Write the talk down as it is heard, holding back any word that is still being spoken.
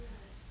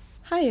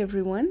Hi,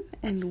 everyone,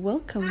 and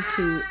welcome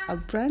to a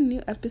brand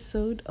new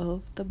episode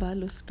of the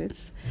Balo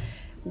Smiths,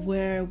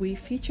 where we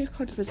feature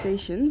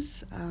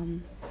conversations.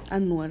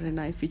 Anwar and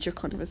I feature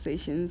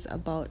conversations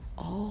about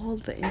all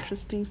the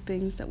interesting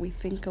things that we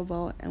think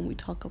about and we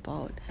talk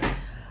about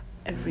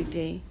every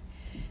day.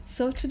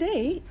 So,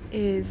 today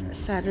is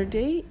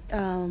Saturday,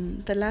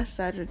 the last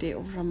Saturday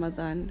of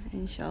Ramadan,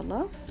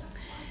 inshallah.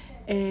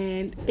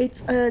 And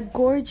it's a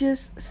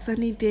gorgeous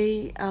sunny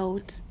day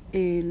out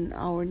in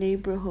our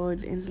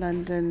neighborhood in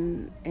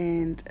London,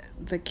 and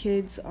the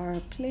kids are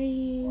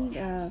playing.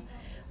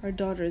 Our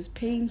daughter is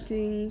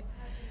painting.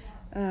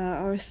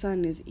 Our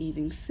son is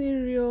eating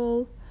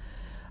cereal.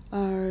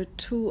 Our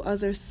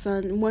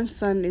one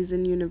son is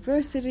in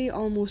university,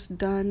 almost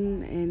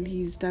done, and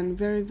he's done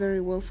very, very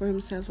well for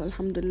himself,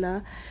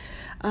 alhamdulillah.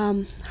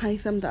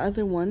 Haitham, the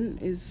other one,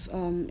 is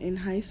in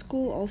high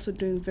school, also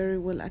doing very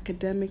well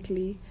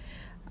academically.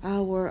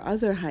 Our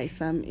other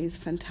Haitham is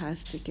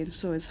fantastic, and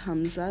so is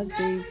Hamza.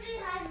 They've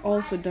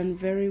also done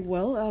very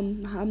well.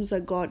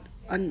 Hamza got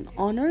an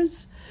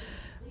honors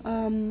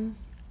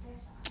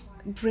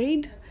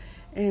grade,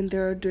 and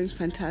they're doing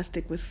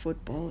fantastic with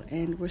football.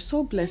 And we're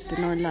so blessed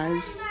in our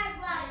lives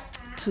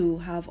to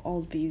have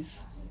all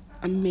these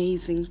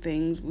amazing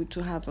things,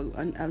 to have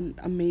an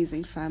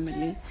amazing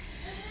family.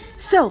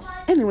 So,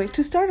 anyway,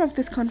 to start off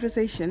this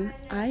conversation,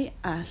 I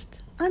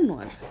asked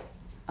Anwar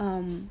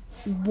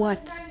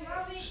what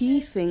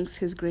he thinks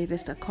his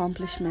greatest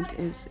accomplishment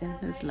is in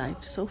his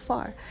life so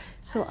far.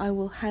 So I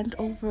will hand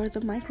over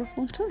the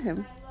microphone to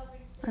him.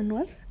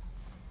 Anwar?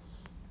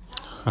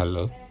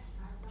 Hello.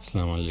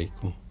 Assalamu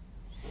alaikum.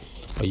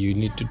 But you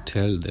need to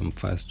tell them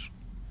first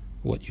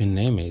what your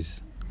name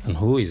is and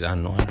who is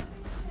Anwar.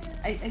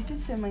 I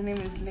did say my name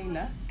is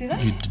Layla. Did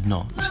I? You did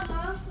not.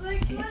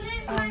 Which one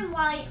is my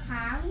right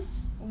hand?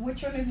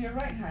 Which one is your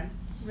right hand?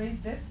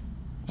 Raise this.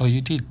 Oh,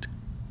 you did.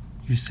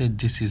 You said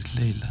this is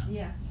Layla.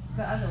 Yeah,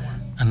 the other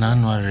one. And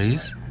Anwar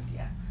is? Right hand,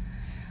 yeah.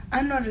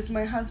 Anwar is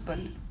my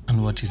husband.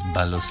 And what is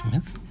Balo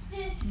Smith?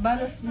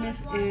 Balo Smith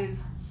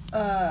is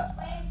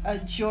a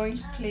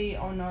joint play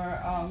on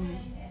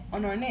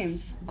our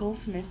names,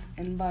 Goldsmith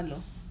and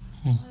Balo.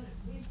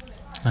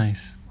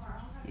 Nice.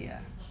 Yeah,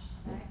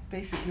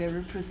 basically a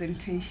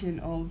representation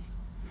of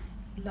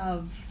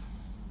love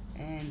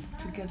and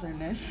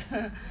togetherness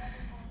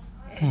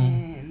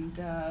and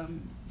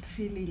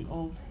feeling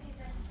of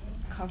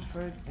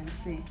comfort and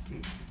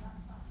safety.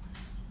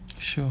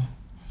 Sure.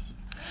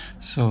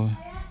 So,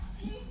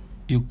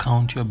 you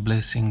count your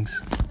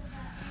blessings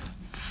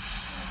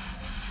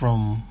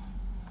from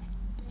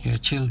your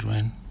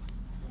children.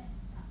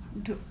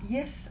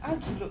 Yes,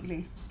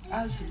 absolutely.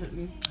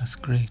 That's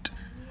great.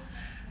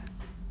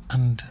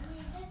 And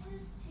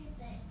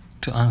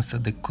to answer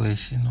the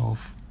question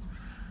of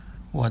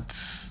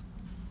what's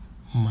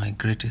my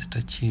greatest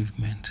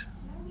achievement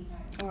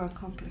Or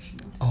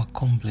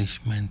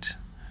accomplishment.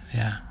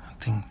 Yeah, I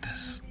think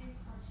that's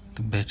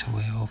the better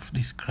way of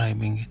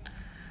describing it.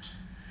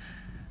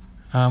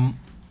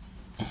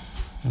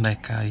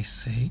 Like I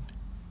said,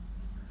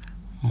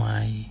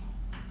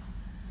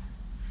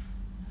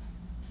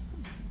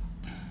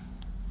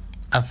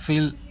 I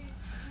feel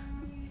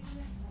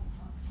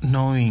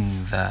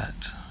knowing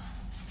that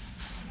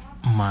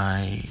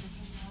my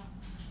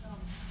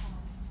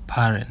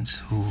parents,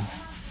 who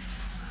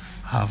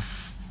have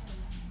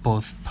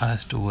both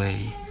passed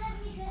away,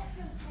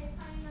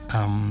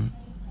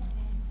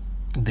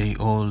 they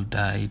all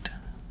died,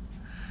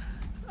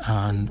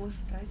 and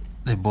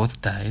they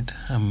both died.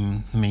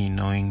 Me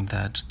knowing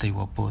that they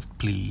were both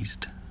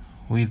pleased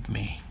with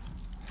me,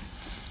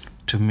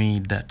 to me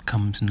that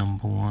comes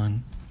number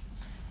one.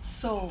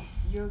 So,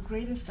 your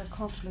greatest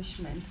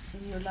accomplishment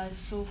in your life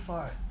so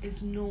far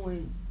is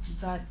knowing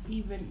that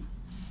even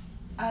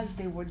as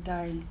they were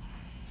dying,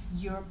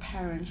 your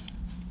parents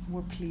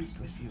were pleased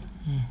with you.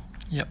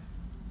 Yep.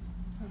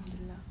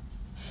 Alhamdulillah.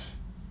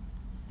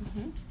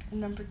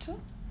 And number two?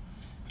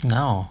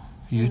 Now,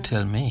 you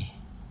tell me.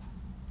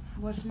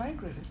 What's my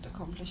greatest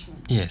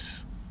accomplishment?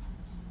 Yes.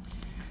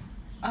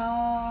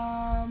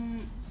 I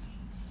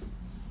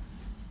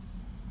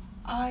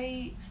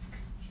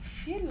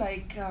feel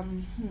like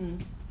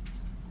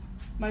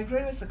my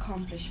greatest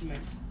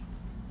accomplishment,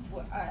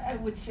 I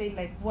would say,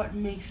 like, what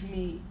makes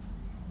me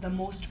the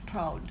most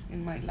proud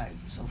in my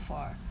life so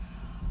far,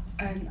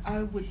 and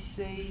I would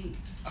say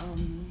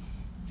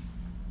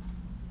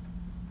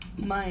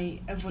my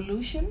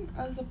evolution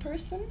as a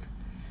person.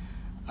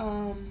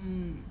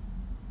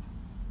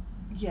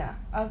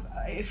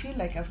 I feel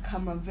like I've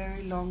come a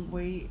very long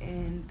way,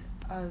 and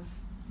I've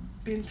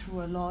been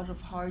through a lot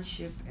of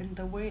hardship, and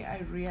the way I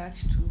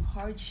react to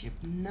hardship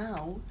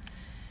now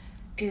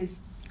is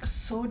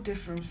so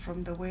different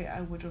from the way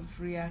I would have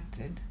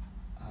reacted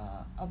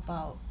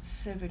about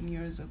 7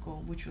 years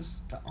ago, which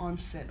was the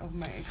onset of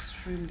my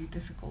extremely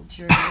difficult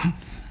journey.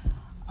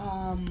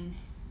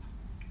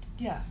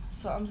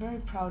 So I'm very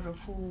proud of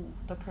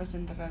the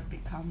person that I've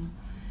become,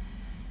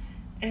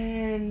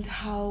 and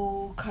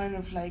how kind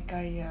of like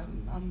I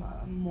am. I'm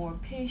more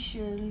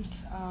patient,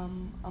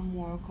 I'm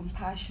more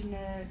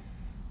compassionate,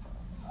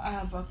 I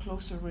have a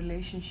closer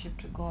relationship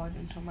to God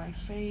and to my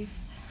faith.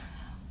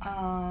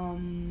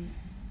 And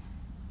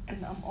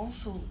I'm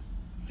also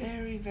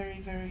very, very,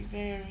 very,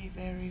 very,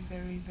 very,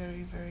 very,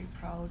 very, very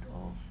proud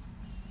of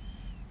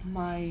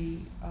my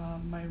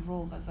my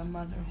role as a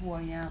mother, who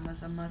I am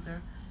as a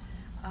mother.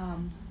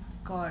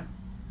 Got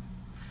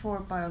 4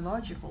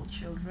 biological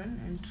children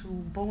and 2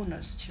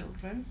 bonus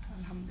children,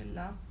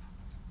 alhamdulillah.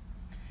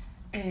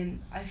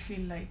 And I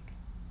feel like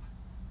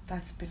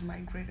that's been my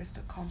greatest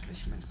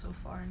accomplishment so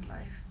far in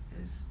life,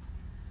 is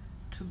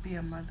to be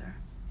a mother.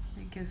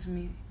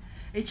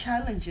 It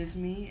challenges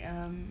me,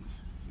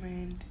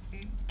 and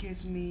it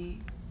gives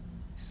me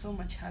so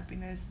much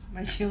happiness.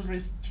 My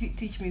children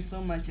teach me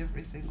so much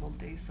every single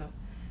day. So,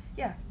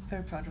 yeah,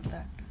 very proud of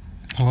that.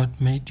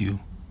 What made you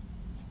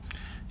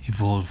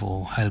evolve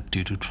or helped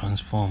you to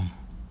transform?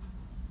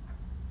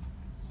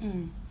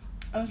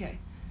 Okay.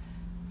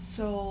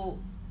 So,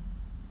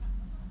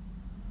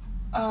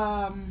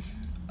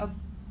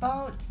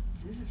 about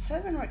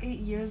 7 or 8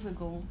 years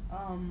ago,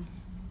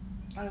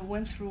 I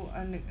went through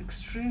an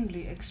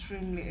extremely,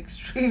 extremely,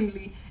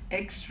 extremely,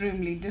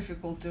 extremely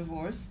difficult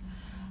divorce.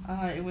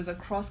 It was a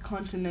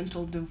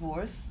cross-continental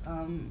divorce,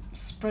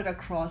 spread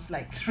across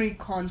like 3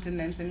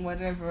 continents and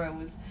whatever. I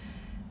was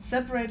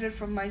separated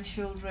from my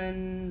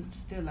children,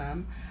 still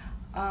am.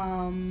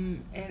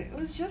 And it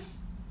was just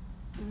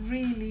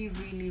really,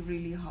 really,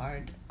 really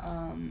hard.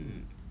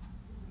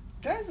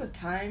 There's a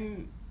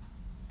time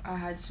I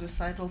had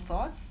suicidal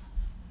thoughts,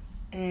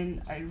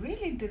 and I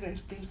really didn't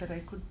think that I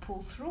could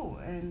pull through.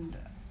 And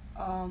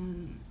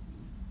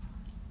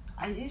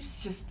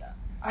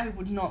I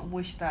would not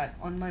wish that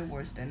on my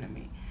worst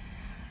enemy.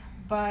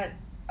 But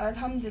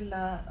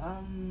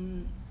alhamdulillah,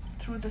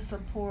 through the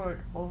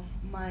support of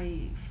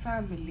my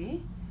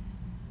family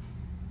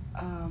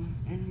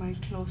and my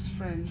close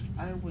friends,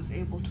 I was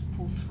able to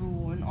pull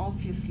through. And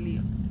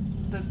obviously,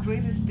 the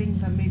greatest thing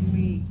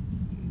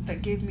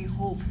that gave me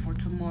hope for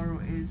tomorrow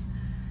is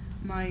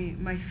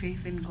my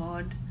faith in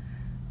God,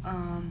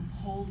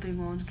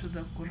 holding on to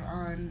the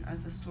Quran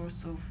as a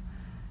source of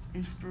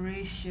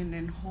inspiration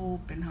and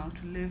hope and how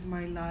to live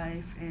my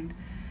life, and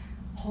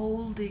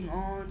holding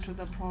on to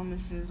the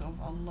promises of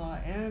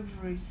Allah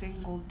every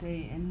single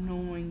day, and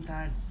knowing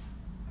that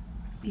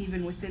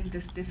even within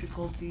this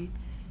difficulty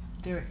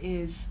there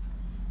is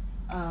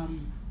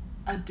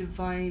a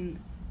divine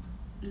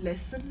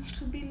lesson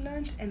to be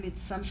learned, and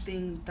it's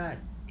something that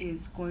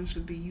is going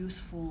to be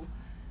useful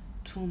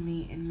to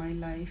me in my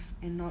life,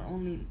 and not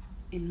only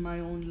in my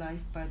own life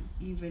but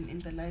even in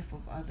the life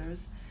of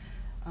others,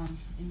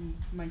 in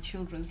my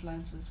children's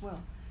lives as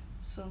well.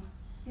 So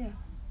yeah,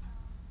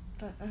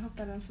 I hope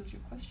that answers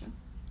your question.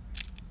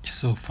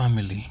 So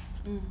family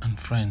and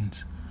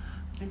friends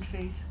and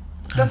faith,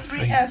 the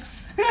 3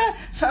 F's.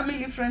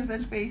 Family, friends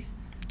and faith.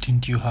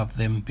 Didn't you have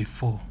them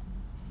before?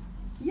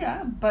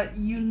 Yeah, but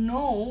you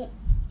know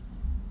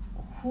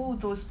who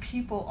those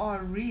people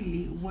are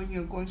really when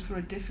you're going through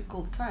a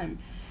difficult time.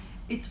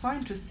 It's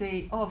fine to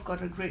say, oh, I've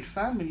got a great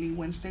family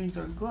when things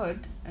are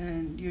good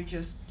and you're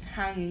just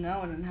hanging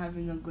out and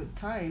having a good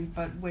time.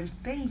 But when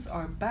things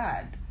are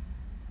bad,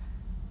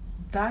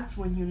 that's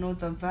when you know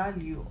the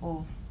value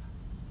of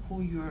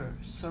who you're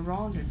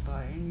surrounded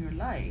by in your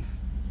life.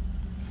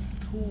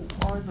 Who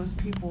are those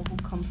people who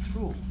come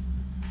through?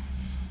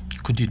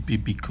 Could it be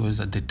because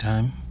at the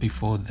time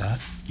before that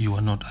you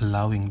are not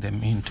allowing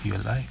them into your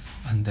life,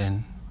 and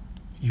then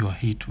you are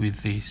hit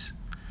with this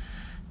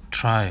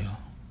trial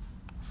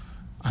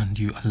and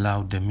you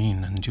allowed them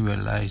in, and you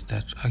realize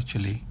that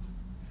actually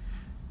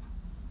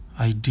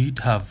I did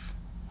have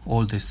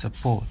all this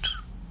support,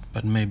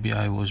 but maybe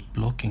I was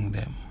blocking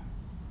them,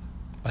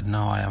 but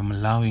now I am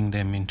allowing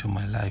them into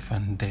my life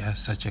and they are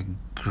such a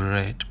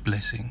great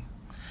blessing?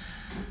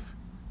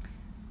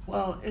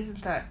 Well,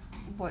 isn't that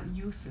what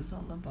youth is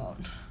all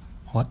about?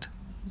 What?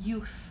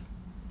 Youth.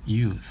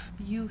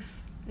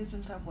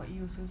 Isn't that what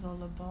youth is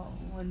all about?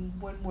 When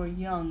we're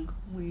young,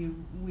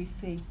 we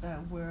think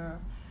that we're,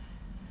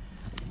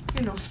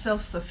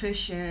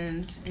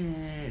 self-sufficient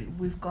and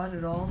we've got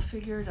it all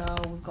figured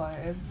out, we've got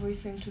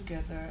everything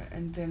together,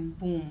 and then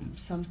boom,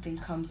 something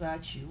comes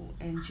at you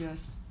and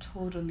just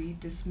totally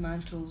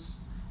dismantles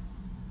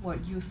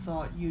what you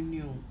thought you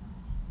knew,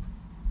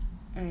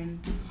 and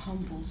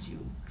humbles you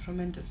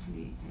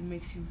tremendously and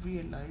makes you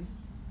realize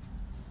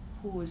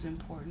who is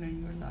important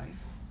in your life.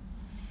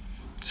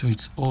 So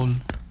it's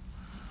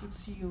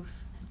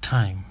youth.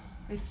 Time.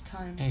 It's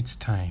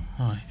time.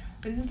 All right.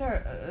 Isn't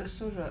there a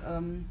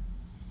surah,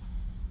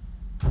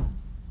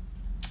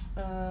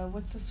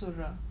 what's the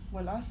surah?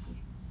 Wal Asr.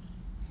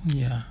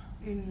 Yeah.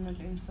 Innal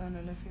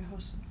insana lafi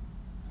husr.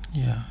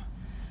 Yeah.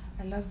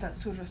 I love that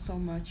surah so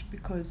much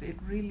because it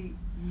really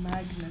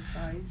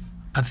magnifies.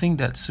 I think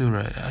that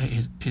surah,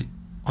 it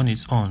on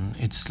its own,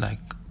 it's like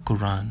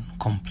Quran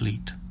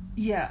complete.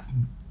 Yeah.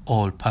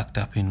 All packed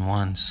up in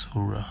one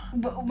surah.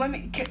 But I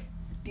mean,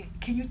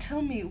 can you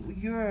tell me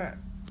your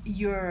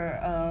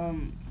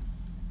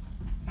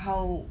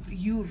how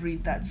you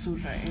read that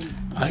surah?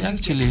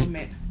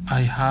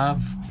 I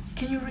have.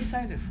 Can you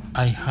recite it for me?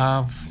 I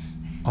have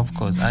of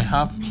course, I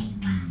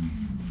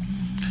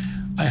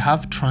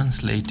have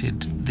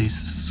translated this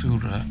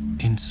surah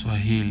in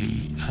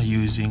Swahili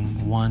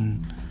using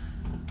one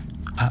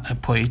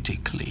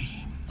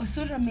poetically.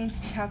 Surah means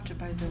chapter,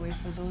 by the way,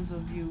 for those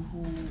of you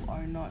who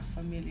are not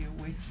familiar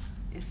with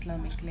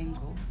Islamic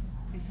lingo.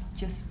 It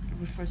just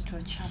refers to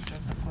a chapter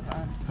of the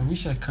Quran. I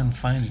wish I can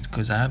find it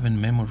because I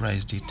haven't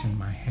memorized it in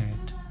my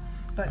head.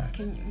 But Right.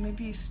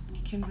 you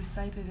can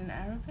recite it in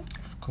Arabic?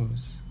 Of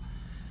course.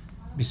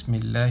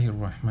 Bismillahir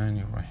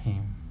Rahmanir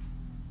Rahim.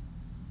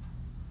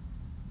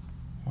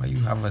 Why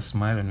you have a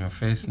smile on your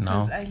face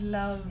now? Because I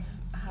love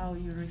how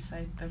you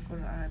recite the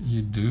Quran.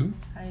 You do?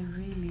 I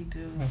really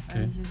do.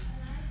 Okay.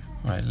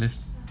 Right, let's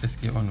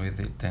get on with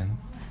it then.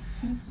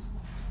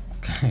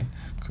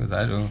 Because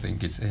I don't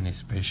think it's any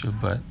special,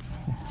 but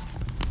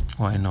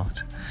why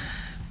not?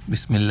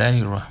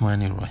 Bismillahir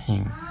Rahmanir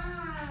Rahim.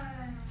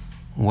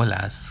 Wal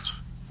asr.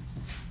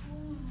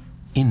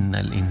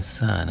 Innal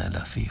insana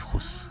lafi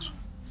khusr.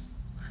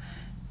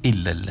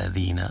 Illa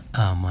alladhina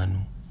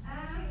amanu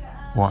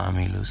wa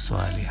amilu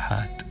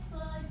salihat.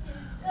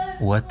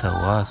 Wa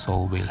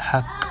tawasaw bil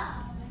haqq.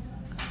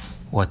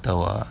 Wa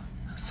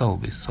tawasaw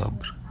bis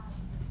sabr.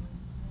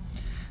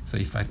 So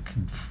if I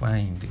could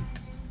find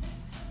it.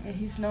 Yeah,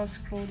 he's now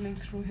scrolling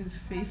through his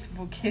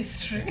Facebook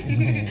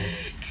history,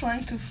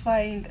 trying to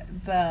find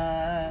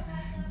the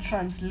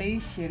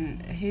translation,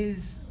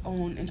 his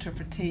own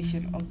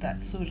interpretation of that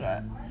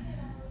surah.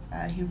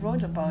 He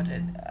wrote about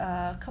it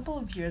a couple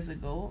of years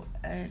ago,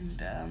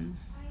 and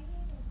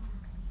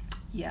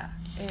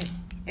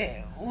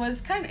it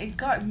was it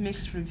got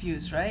mixed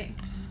reviews, right?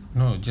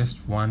 No, just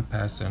one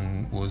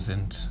person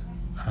wasn't.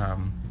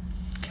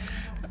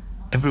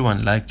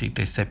 Everyone liked it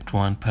except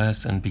one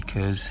person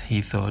because he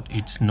thought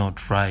it's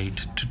not right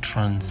to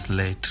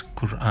translate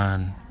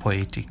Quran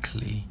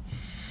poetically.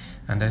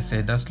 And I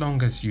said, as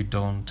long as you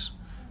don't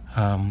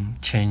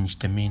change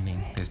the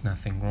meaning, there's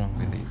nothing wrong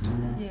with it.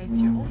 Yeah, it's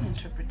your own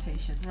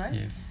interpretation, right?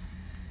 Yes.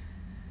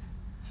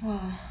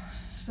 Wow.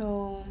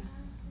 So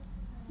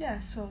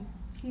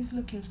he's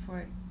looking for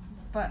it,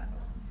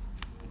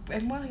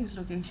 and while he's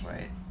looking for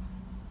it,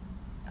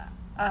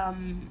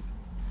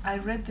 I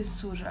read this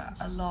surah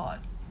a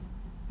lot.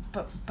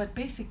 But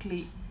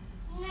basically,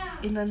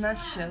 in a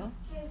nutshell,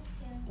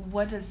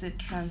 what does it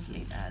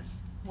translate as?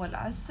 Wal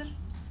asr,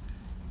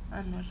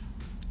 Anwar.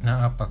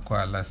 Naapa kwa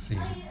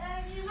alasiri.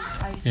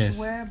 I Yes.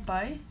 swear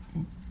by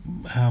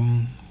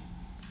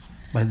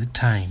the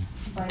time.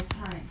 by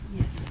time.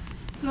 Yes.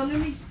 So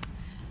let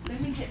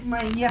me get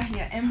my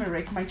Yahya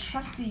Emmerich, my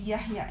trusty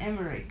Yahya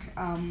Emmerich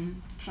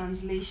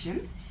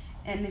translation,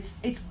 and it's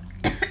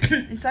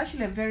it's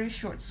actually a very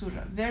short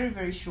surah, very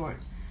very short.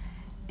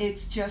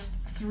 It's just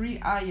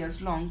 3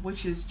 ayahs long,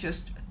 which is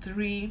just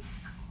 3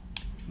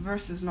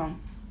 verses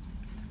long.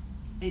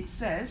 It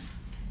says,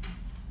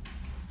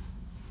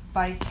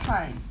 by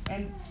time.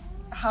 And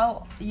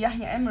how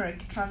Yahya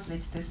Emmerich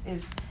translates this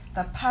is,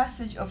 the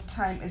passage of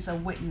time is a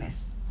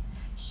witness.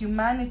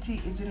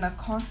 Humanity is in a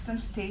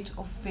constant state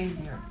of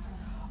failure.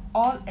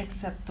 All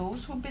except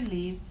those who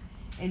believe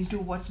and do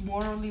what's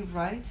morally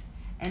right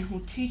and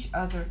who teach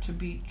others to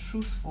be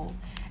truthful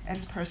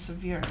and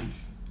persevering.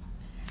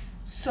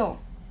 So,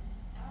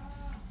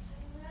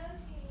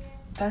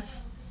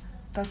 that's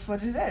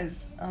what it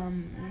is.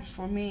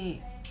 For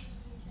me,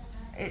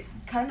 it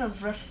kind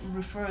of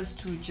refers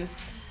to just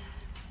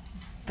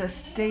the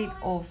state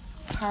of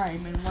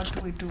time and what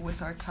do we do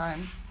with our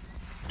time,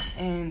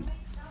 and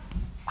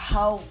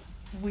how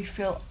we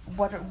feel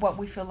what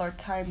we fill our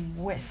time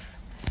with,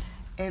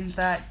 and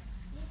that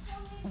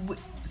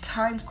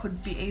time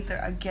could be either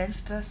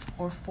against us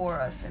or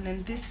for us. And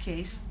in this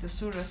case, the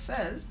surah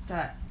says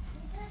that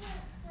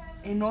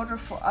in order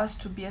for us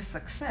to be a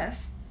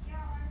success,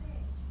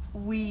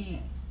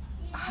 we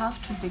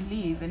have to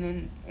believe,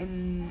 and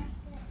in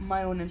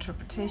my own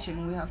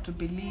interpretation, we have to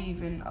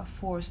believe in a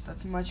force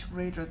that's much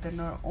greater than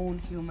our own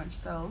human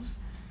selves,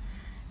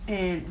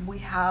 and we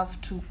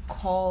have to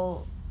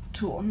call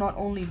to not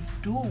only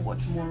do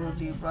what's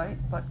morally right,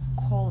 but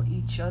call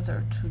each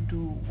other to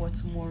do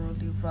what's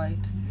morally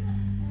right.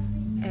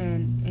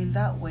 And in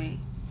that way,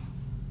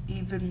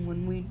 even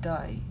when we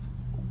die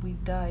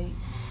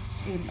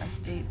in a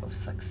state of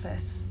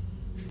success.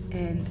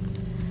 And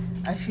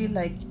I feel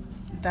like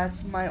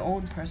that's my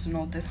own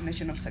personal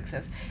definition of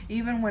success.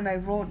 Even when I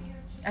wrote,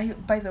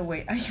 by the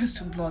way, I used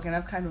to blog, and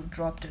I've kind of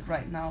dropped it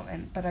right now,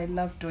 but I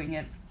love doing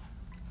it.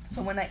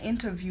 So when I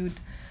interviewed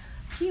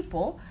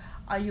people,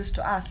 I used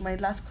to ask, my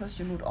last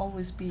question would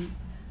always be,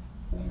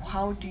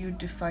 how do you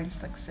define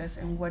success,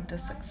 and what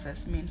does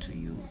success mean to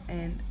you?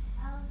 And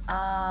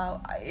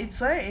it's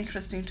very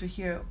interesting to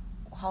hear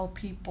how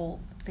people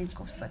think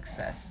of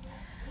success.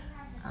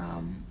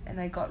 And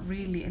I got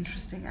really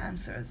interesting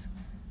answers.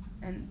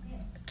 And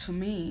to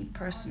me,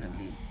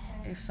 personally,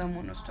 if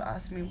someone was to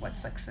ask me what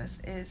success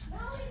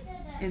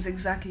is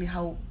exactly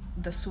how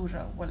the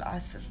surah Wal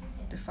Asr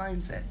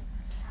defines it.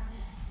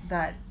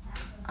 That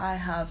I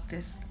have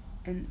this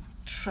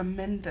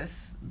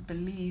tremendous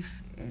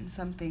belief in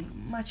something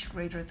much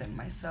greater than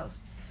myself,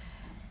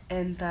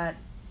 and that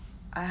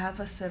I have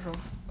a set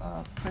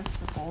of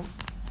principles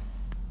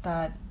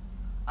that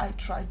I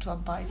try to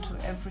abide to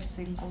every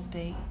single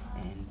day,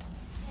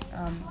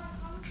 and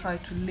try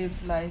to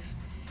live life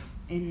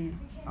in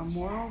a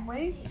moral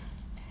way,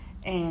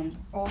 and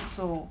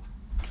also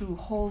to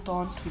hold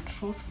on to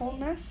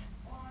truthfulness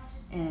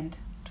and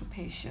to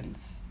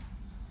patience.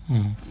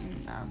 And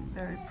I'm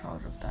very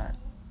proud of that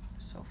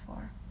so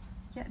far.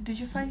 Yeah, did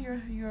you find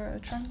your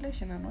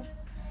translation, Anwar?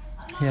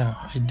 Yeah,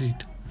 I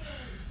did.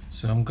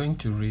 So I'm going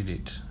to read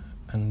it,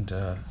 and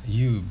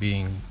you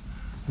being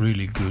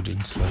really good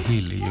in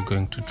Swahili, you're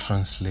going to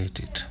translate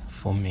it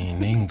for me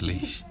in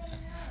English.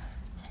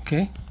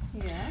 Okay?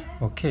 Yeah.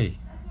 Okay.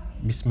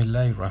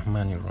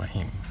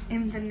 Bismillahirrahmanirrahim.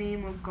 In the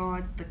name of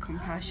God, the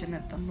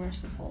compassionate, the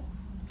merciful.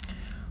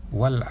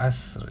 Wal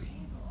asri,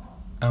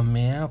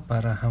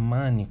 ameapa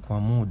Rahamani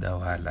kwa muda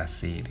wa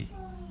alasiri.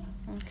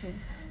 Okay.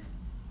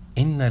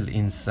 Innal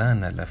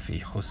insana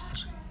lafi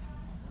khusri,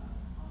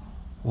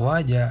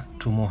 waja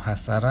tumo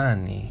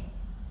hasarani,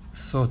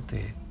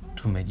 sote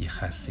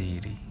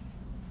tumejihasiri.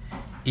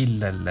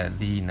 Illa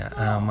alladhina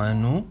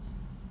amanu,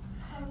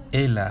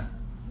 ila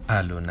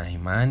alona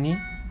imani,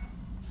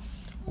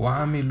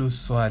 waamilu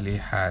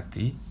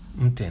salihati,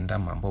 mtenda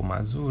mambo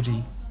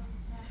mazuri.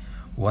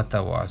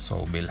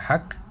 Watawasau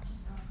bilhaq,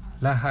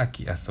 la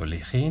haki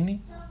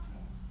asolihini.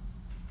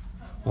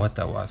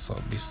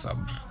 Watawasau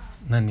bisabr,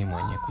 nani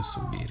mwenye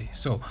kusubiri.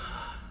 So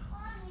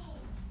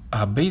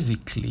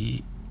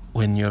basically,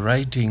 when you're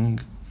writing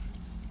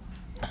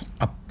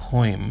a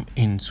poem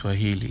in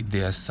Swahili,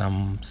 there are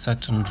some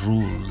certain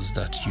rules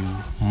that you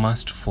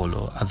must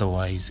follow,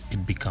 otherwise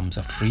it becomes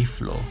a free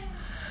flow.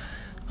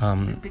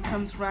 It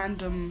becomes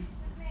random.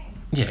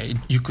 Yeah,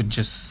 you could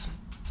just,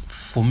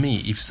 for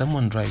me, if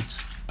someone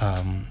writes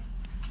a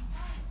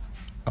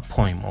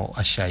poem or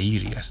a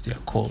shairi as they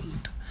are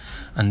called,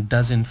 and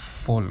doesn't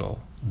follow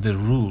the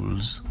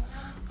rules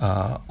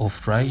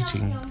of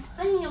writing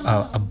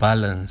a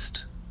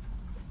balanced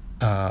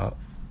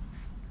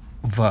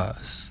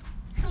verse,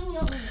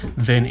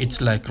 then it's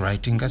like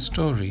writing a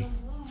story,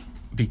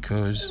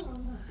 because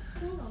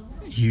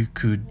you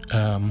could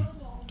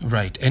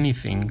write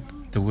anything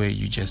the way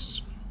you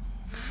just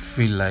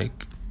feel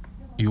like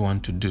you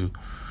want to do,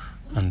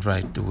 and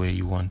write the way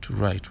you want to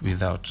write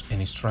without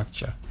any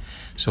structure.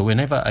 So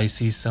whenever I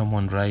see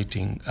someone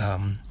writing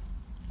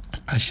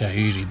a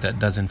shairi that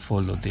doesn't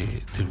follow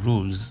the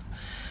rules,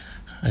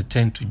 I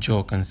tend to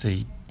joke and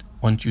say,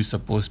 weren't you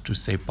supposed to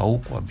say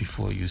paukwa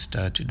before you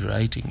started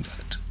writing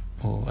that?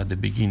 Or at the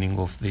beginning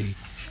of the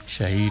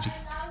shairi,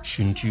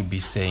 shouldn't you be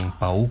saying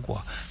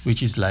paukwa,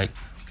 which is like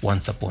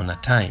once upon a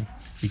time,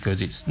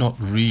 because it's not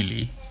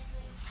really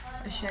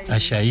a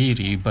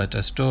shairi but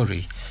a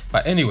story.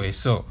 But anyway,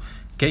 so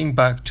getting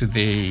back to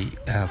the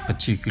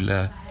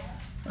particular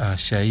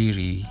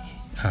shairi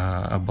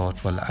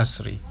about Wal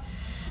Asri,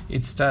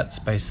 it starts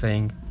by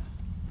saying,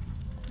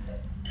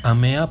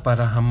 ameapa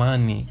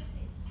Rahamani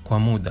kwa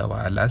muda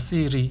wa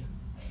alasiri,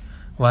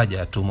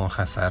 waja tumo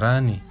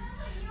hasarani,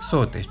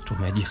 sote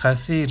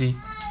tumejihasiri.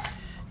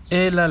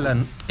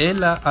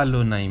 Ela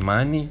alona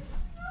imani,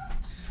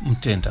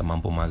 mtenda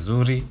mambo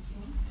mazuri.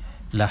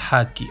 La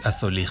haki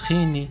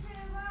asolihini,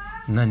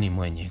 nani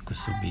mwenye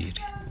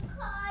kusubiri.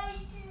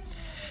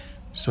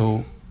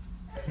 So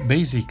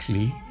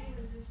basically,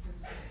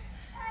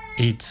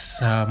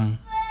 it's a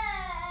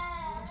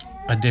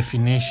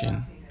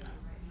definition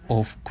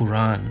of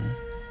Quran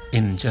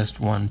in just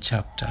one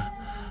chapter,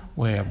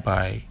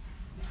 whereby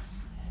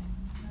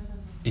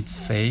it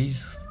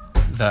says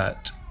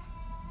that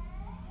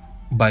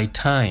by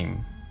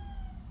time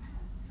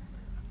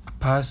a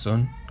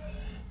person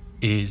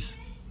is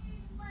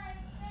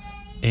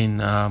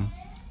in a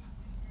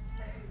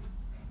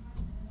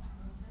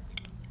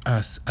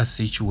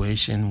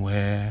situation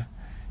where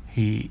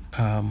he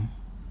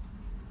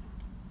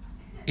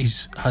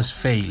has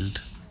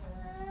failed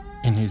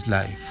in his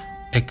life,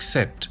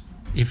 except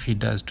if he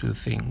does two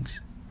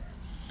things: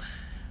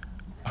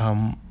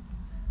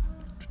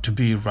 to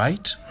be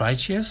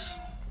righteous,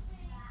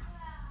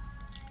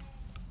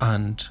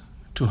 and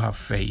to have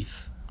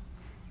faith.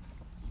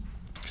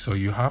 So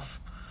you have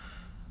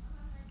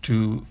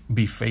to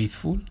be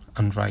faithful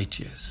and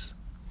righteous.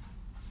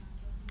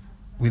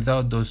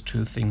 Without those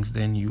two things,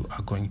 then you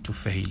are going to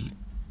fail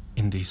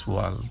in this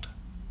world.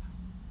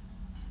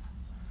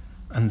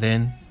 And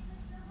then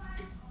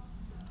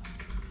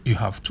you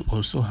have to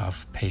also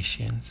have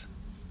patience.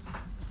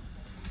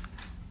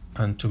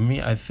 And to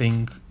me, I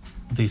think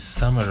this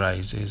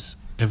summarizes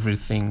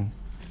everything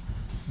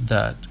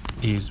that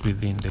is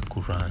within the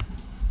Quran.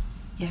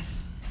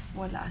 Yes,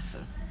 Wal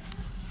Asr.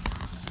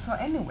 So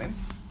anyway,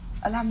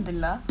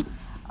 Alhamdulillah,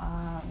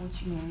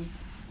 which means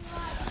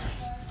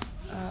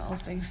all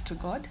thanks to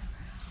God.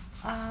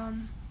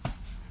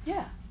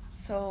 Yeah,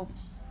 so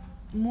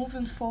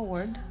moving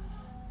forward,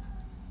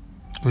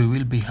 we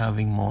will be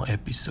having more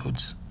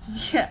episodes.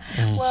 Yeah,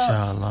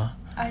 Inshallah.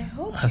 I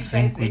hope I you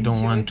think guys we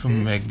don't want to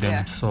enjoyed make this. them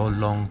Yeah. so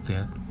long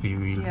that we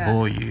will Yeah.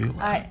 bore you.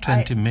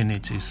 20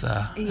 minutes is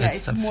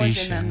it's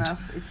sufficient. More than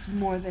enough. It's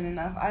more than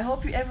enough. I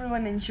hope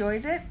everyone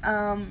enjoyed it.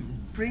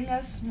 Bring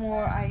us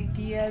more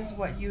ideas,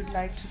 what you'd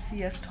like to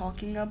see us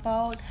talking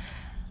about.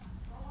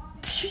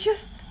 Did you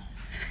just...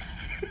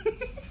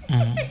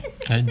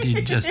 I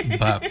did just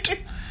burped.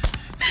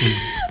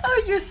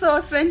 Oh, you're so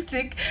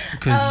authentic.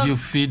 Because you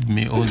feed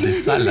me all the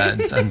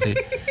salads and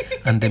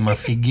the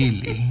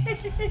mafigili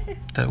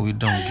that we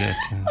don't get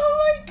in. Oh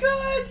my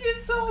God,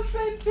 you're so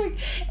authentic.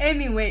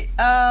 Anyway,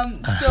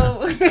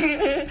 so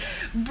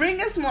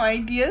bring us more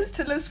ideas.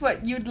 Tell us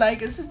what you'd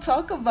like us to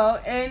talk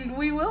about, and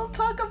we will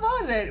talk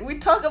about it. We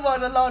talk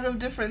about a lot of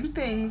different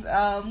things.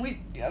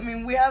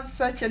 We have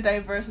such a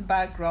diverse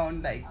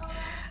background, like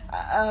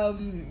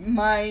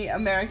my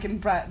American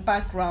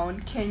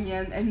background,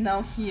 Kenyan, and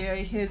now here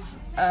his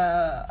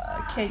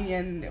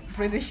Kenyan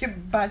British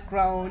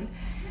background,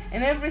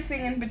 and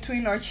everything in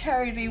between, our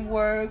charity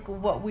work,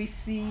 what we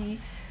see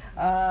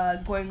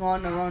going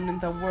on around in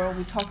the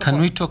world. Can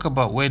we talk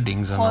about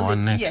weddings on our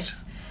next?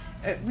 Yes.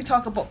 We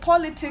talk about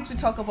politics, we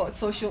talk about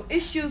social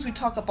issues, we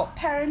talk about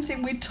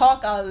parenting, we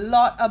talk a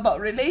lot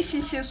about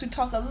relationships, we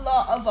talk a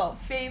lot about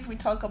faith, we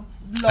talk a lot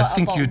about I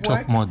think you work.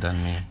 talk more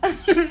than me.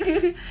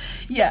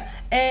 Yeah,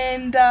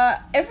 and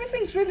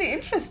everything's really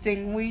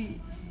interesting.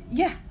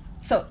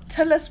 So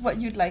tell us what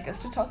you'd like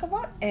us to talk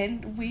about,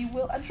 and we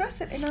will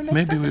address it in our next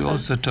Maybe episode. we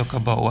also talk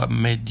about what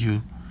made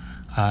you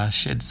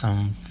shed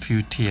some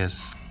few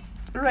tears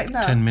right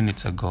now 10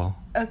 minutes ago.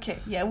 Okay,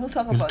 yeah, we'll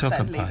talk about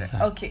that later.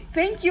 That. Okay,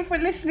 thank you for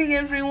listening,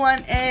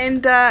 everyone,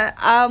 and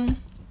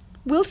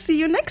we'll see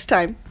you next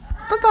time.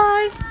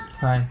 Bye-bye.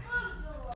 Bye.